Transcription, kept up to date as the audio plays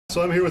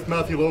So I'm here with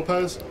Matthew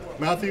Lopez.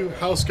 Matthew,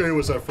 how scary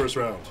was that first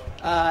round?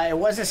 It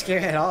wasn't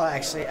scary at all,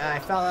 actually. I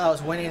felt like I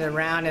was winning the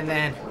round, and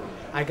then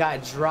I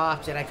got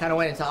dropped, and I kind of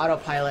went into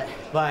autopilot.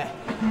 But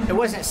it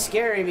wasn't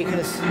scary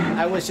because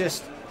I was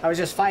just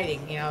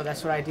fighting. You know,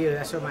 that's what I do.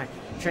 That's what my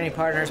training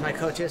partners, my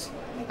coaches.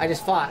 I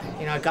just fought.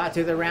 You know, I got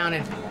through the round,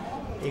 and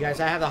you guys,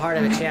 I have the heart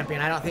of a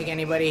champion. I don't think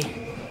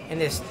anybody in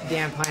this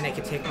damn planet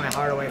can take my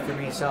heart away from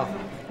me. So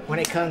when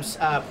it comes,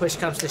 push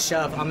comes to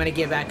shove, I'm gonna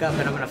get back up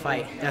and I'm gonna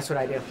fight. That's what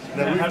I do.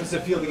 Now, how does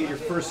it feel to get your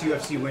first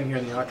UFC win here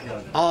in the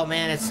octagon? Oh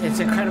man, it's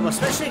incredible,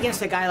 especially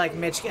against a guy like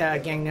Mitch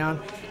Gagnon.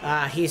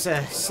 He's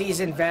a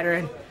seasoned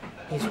veteran.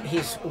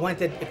 He's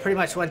pretty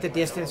much went the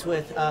distance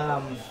with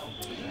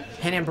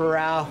Renan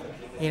Barão.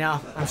 You know,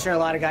 I'm sure a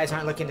lot of guys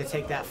aren't looking to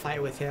take that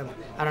fight with him.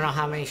 I don't know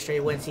how many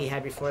straight wins he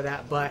had before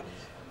that, but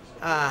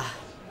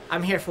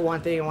I'm here for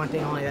one thing and one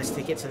thing only. That's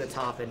to get to the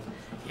top,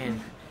 and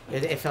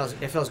it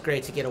feels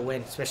great to get a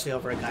win, especially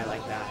over a guy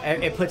like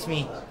that. It puts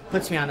me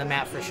on the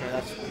map for sure.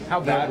 How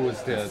bad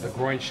was the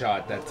groin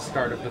shot at the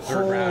start of the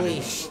third round?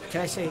 Holy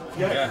can I say?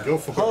 Yeah, go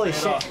for it. Holy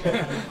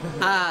shit.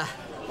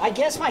 I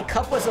guess my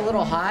cup was a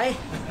little high,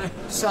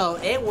 so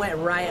it went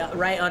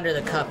right under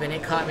the cup, and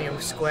it caught me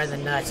square in the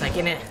nuts. Like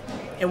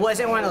it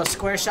wasn't one of those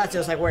square shots. It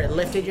was like where it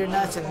lifted your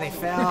nuts and they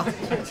fell.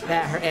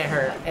 That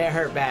hurt. It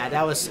hurt bad.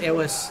 It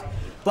was.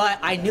 But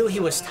I knew he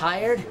was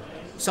tired,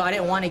 so I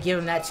didn't want to give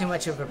him that too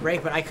much of a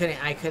break. But I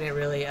couldn't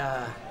really.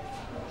 I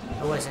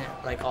wasn't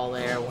like all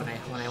there when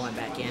I went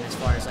back in as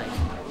far as like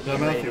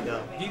ready to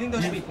go. Do you think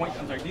those should be point?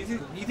 I'm sorry. Do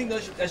you think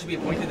that should be a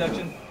point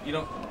deduction? You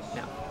don't.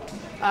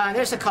 No.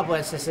 There's a couple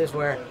instances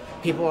where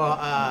people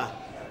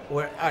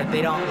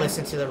they don't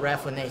listen to the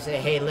ref when they say,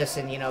 "Hey,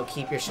 listen, you know,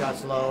 keep your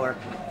shots low or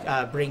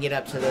bring it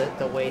up to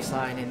the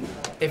waistline." And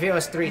if it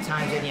was 3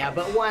 times, then yeah.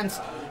 But once,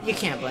 you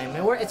can't blame me.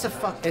 It's a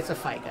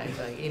fight, guys.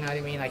 Like, you know what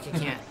I mean? Like, you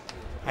can't.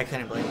 I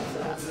couldn't blame him for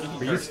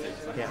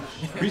that.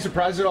 Were you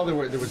surprised at all there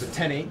was a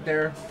 10-8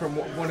 there from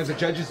one of the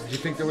judges? Did you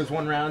think there was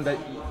one round that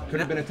could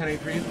have been a 10-8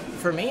 for you?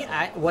 For me,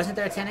 wasn't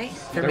there a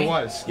 10-8? There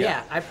was.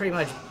 Yeah, I pretty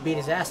much beat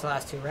his ass the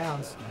last 2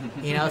 rounds.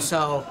 You know,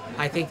 so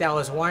I think that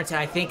was warranted.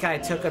 I think I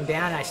took him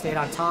down. I stayed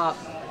on top.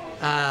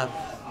 I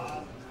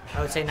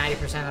would say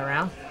 90% of the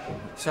round.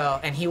 So,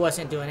 and he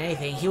wasn't doing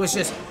anything. He was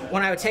just,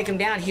 when I would take him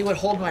down, he would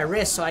hold my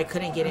wrist so I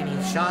couldn't get any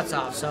shots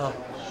off. So,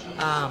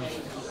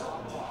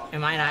 in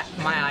my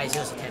eyes, it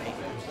was a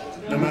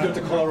 10-8. You moved up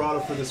to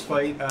Colorado for this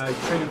fight. You're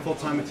training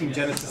full-time with Team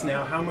Genesis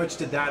now. How much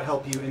did that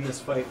help you in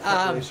this fight?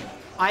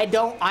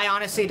 I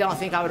honestly don't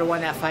think I would have won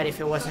that fight if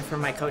it wasn't for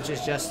my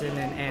coaches, Justin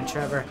and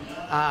Trevor.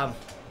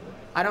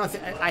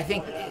 I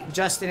think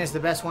Justin is the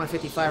best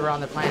 155er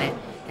on the planet,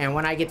 and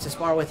when I get to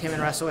spar with him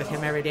and wrestle with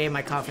him every day,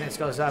 my confidence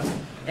goes up.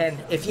 And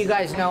if you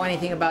guys know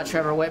anything about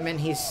Trevor Whitman,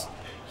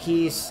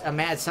 he's a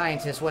mad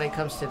scientist when it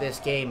comes to this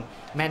game.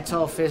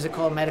 Mental,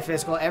 physical,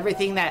 metaphysical,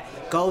 everything that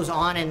goes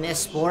on in this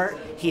sport,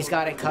 he's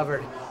got it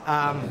covered.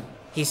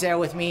 He's there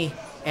with me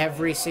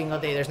every single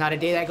day. There's not a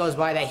day that goes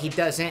by that he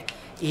doesn't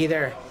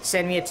either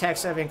send me a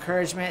text of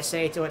encouragement,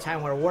 say to what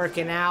time we're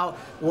working out,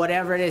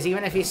 whatever it is.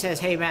 Even if he says,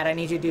 "Hey, Matt, I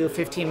need you to do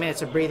 15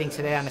 minutes of breathing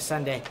today on a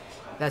Sunday,"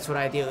 that's what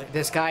I do.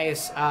 This guy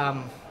is,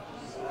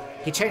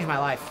 he changed my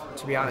life,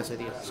 to be honest with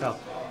you. So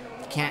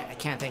I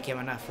can't thank him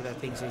enough for the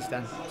things he's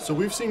done. So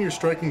we've seen your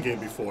striking game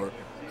before.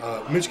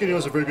 Mitch Gagnon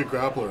is a very good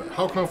grappler.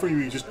 How confident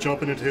are you just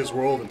jumping into his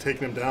world and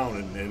taking him down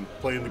and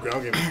playing the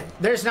ground game?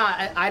 There's not.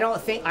 I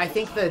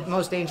think the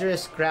most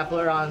dangerous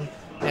grappler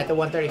at the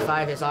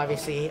 135 is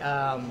obviously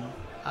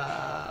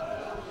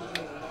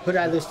who did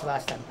I lose to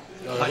last time?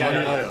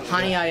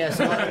 Haniaya.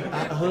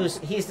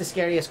 He's the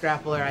scariest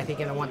grappler I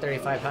think in the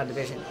 135-pound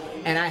division,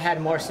 and I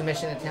had more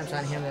submission attempts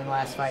on him than the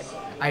last fight.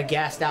 I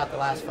gassed out the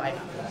last fight,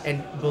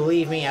 and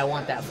believe me, I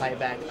want that fight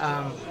back.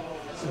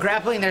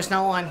 Grappling, there's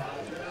no one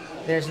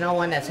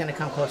that's going to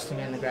come close to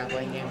me in the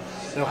grappling game.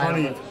 Now,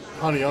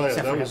 Haniaya,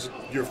 that was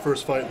your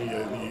first fight in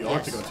the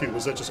octagon too.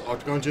 Was that just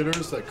octagon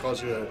jitters that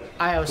caused you to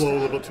blow a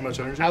little bit too much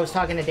energy? I was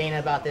talking to Dana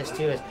about this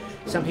too.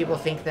 Some people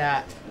think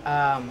that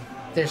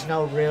there's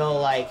no real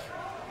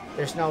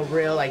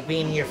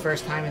being your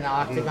first time in the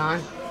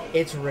octagon.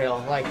 It's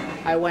real. Like,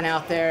 I went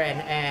out there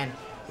and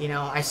you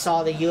know, I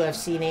saw the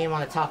UFC name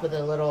on the top of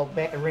the little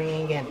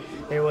ring, and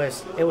it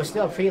was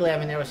still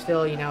prelim, and there was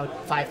still, you know,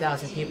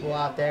 5,000 people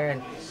out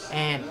there,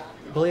 and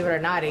believe it or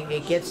not,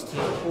 it gets to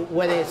you.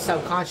 Whether it's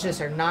subconscious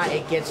or not,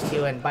 it gets to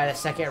you. And by the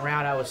second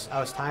round, I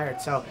was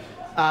tired. So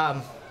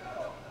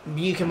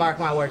you can mark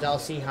my words, I'll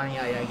see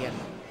Haniaya again.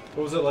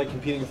 What was it like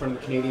competing in front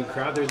of the Canadian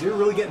crowd? They were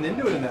really getting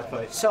into it in that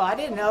fight. So I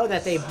didn't know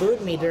that they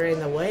booed me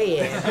during the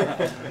weigh-in,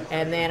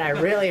 and then I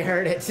really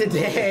heard it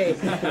today.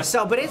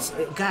 So, but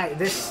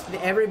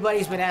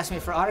everybody's been asking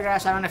me for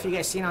autographs. I don't know if you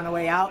guys seen on the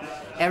way out.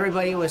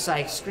 Everybody was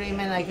like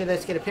screaming, like,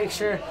 "Let's get a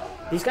picture."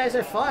 These guys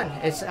are fun.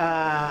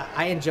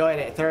 I enjoyed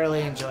it,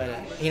 thoroughly enjoyed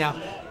it. You know,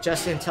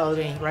 Justin told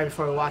me right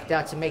before we walked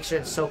out to make sure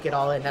to soak it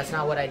all in. That's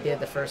not what I did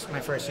my first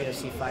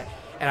UFC fight,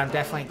 and I'm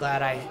definitely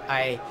glad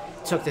I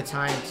took the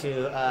time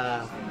to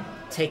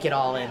take it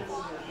all in.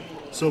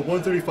 So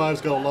 135's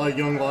got a lot of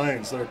young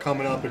lions that are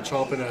coming up and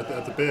chomping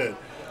at the bit.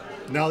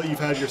 Now that you've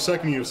had your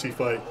second UFC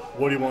fight,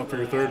 what do you want for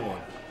your third one?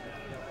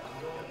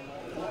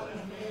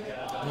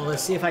 Well,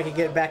 let's see if I can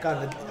get back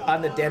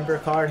on the Denver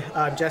card.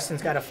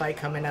 Justin's got a fight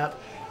coming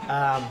up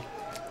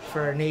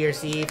for New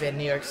Year's Eve in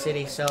New York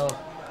City, so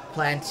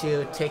plan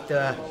to take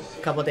the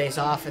couple days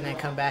off and then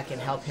come back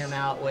and help him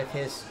out with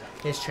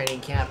his training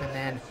camp, and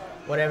then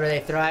whatever they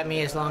throw at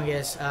me, as long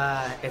as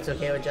it's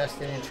okay with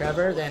Justin and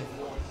Trevor, then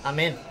I'm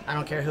in. I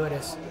don't care who it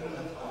is.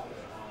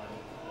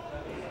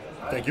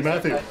 Thank you,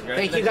 Matthew.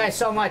 Thank you guys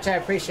so much. I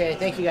appreciate it.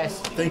 Thank you guys.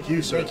 Thank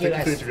you, sir. Thank you,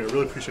 Thank you for the guys. interview. I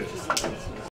really appreciate it.